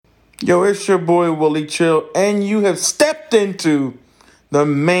Yo, it's your boy Willie Chill, and you have stepped into the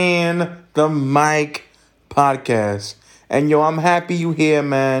Man the Mic podcast. And yo, I'm happy you here,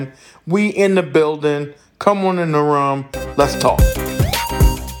 man. We in the building. Come on in the room. Let's talk.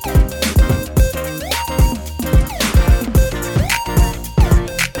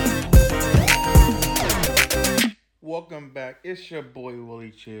 Welcome back. It's your boy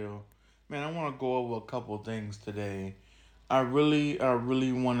Willie Chill. Man, I want to go over a couple things today. I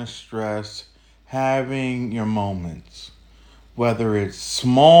really want to stress having your moments, whether it's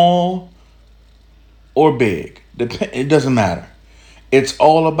small or big. It doesn't matter. It's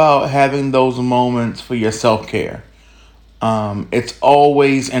all about having those moments for your self care. It's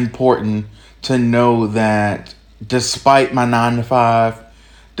always important to know that despite my 9 to 5,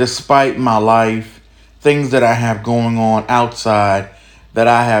 despite my life, things that I have going on outside, that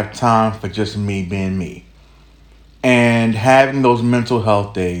I have time for just me being me. And having those mental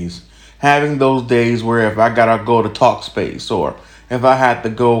health days, having those days where if I gotta go to Talkspace or if I had to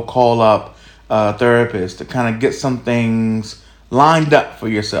go call up a therapist to kind of get some things lined up for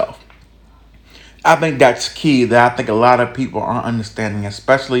yourself. I think that's key that I think a lot of people aren't understanding,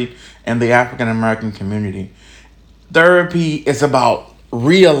 especially in the African American community. Therapy is about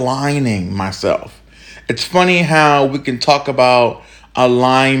realigning myself. It's funny how we can talk about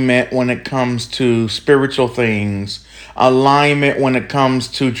alignment when it comes to spiritual things, alignment when it comes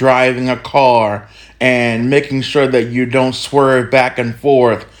to driving a car and making sure that you don't swerve back and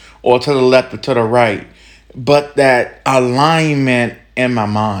forth or to the left or to the right, but that alignment in my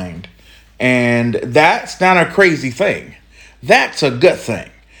mind. And that's not a crazy thing. That's a good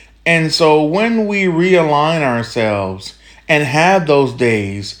thing. And so when we realign ourselves and have those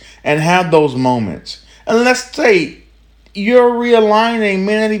days and have those moments, and let's say your realigning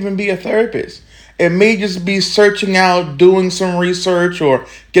may not even be a therapist. It may just be searching out, doing some research, or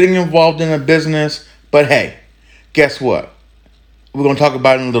getting involved in a business. But hey, guess what? We're going to talk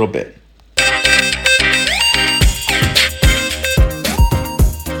about it in a little bit.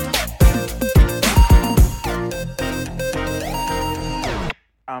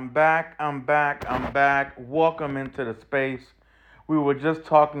 I'm back. Welcome into the space. We were just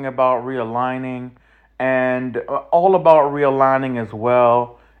talking about realigning, and all about realigning as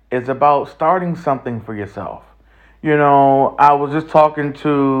well is about starting something for yourself. You know, I was just talking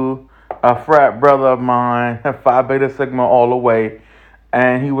to a frat brother of mine, Phi Beta Sigma all the way,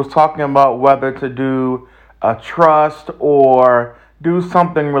 and he was talking about whether to do a trust or do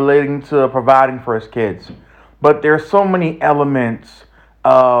something relating to providing for his kids. But there's so many elements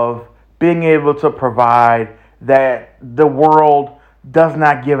of being able to provide that the world does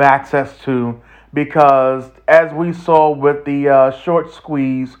not give access to, because as we saw with the short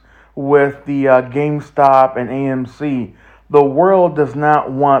squeeze with the GameStop and AMC, the world does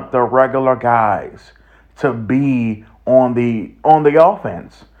not want the regular guys to be on the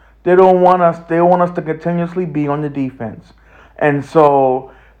offense. They don't want us. They want us to continuously be on the defense. And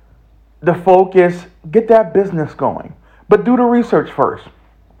so the focus, get that business going, but do the research first.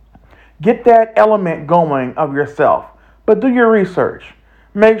 Get that element going of yourself, but do your research.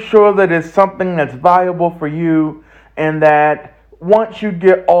 Make sure that it's something that's viable for you, and that once you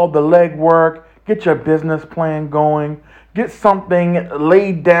get all the legwork, get your business plan going, get something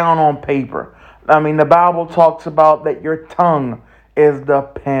laid down on paper. I mean, the Bible talks about that your tongue is the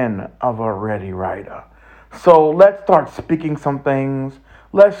pen of a ready writer. So let's start speaking some things.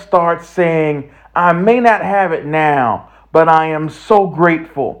 Let's start saying, I may not have it now, but I am so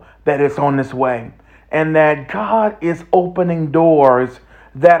grateful that it's on this way, and that God is opening doors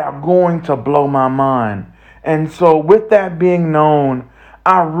that are going to blow my mind. And so with that being known,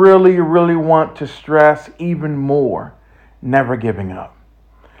 I really want to stress even more, never giving up.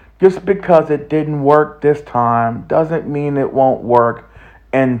 Just because it didn't work this time doesn't mean it won't work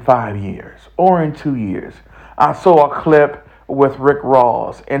in 5 years or in 2 years. I saw a clip with Rick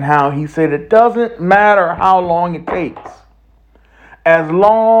Ross and how he said it doesn't matter how long it takes. As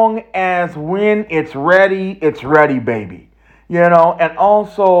long as when it's ready, baby. You know, and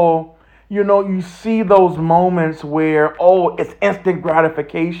also, you know, you see those moments where, oh, it's instant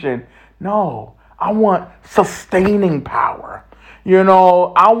gratification. No, I want sustaining power. You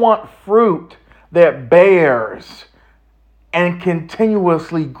know, I want fruit that bears and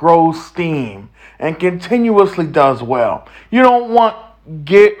continuously grows steam and continuously does well. You don't want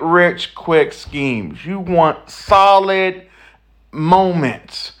get rich quick schemes. You want solid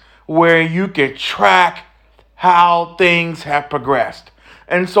moments where you can track how things have progressed.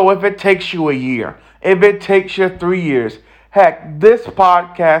 And so if it takes you a year, if it takes you 3 years, heck, this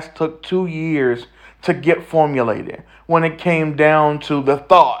podcast took 2 years to get formulated. when it came down to the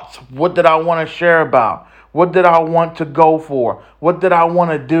thoughts. What did I want to share about? What did I want to go for? What did I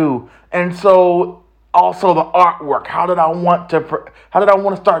want to do? And so also the artwork. How did I want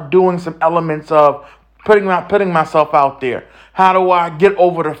to start doing some elements of putting myself out there? How do I get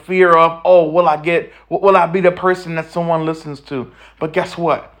over the fear of, will I be the person that someone listens to? But guess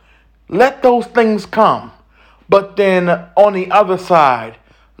what? Let those things come. But then on the other side,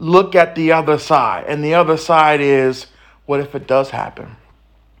 look at the other side. And the other side is, what if it does happen?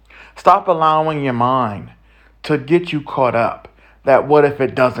 Stop allowing your mind to get you caught up that what if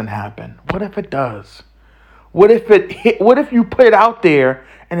it doesn't happen? What if it does? What if you put it out there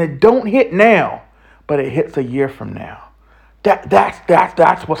and it don't hit now, but it hits a year from now?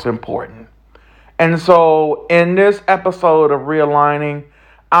 That's what's important. And so in this episode of Realigning,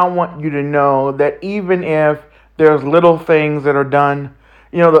 I want you to know that even if there's little things that are done,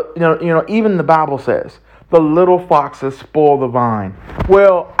 even the Bible says the little foxes spoil the vine.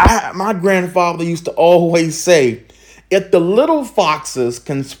 Well, my grandfather used to always say, if the little foxes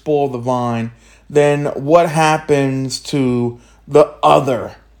can spoil the vine, then what happens to the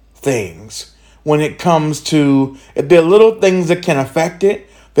other things? When it comes to, if there are little things that can affect it,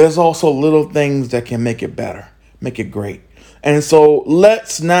 there's also little things that can make it better, make it great. And so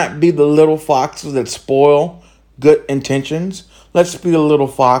let's not be the little foxes that spoil good intentions. Let's be the little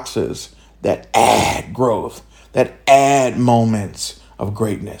foxes that add growth, that add moments of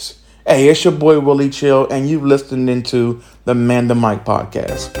greatness. Hey, it's your boy Willie Chill, and you've listened into the Man the Mic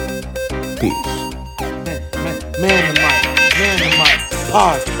podcast. Peace. Man the Mic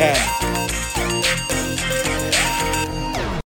podcast.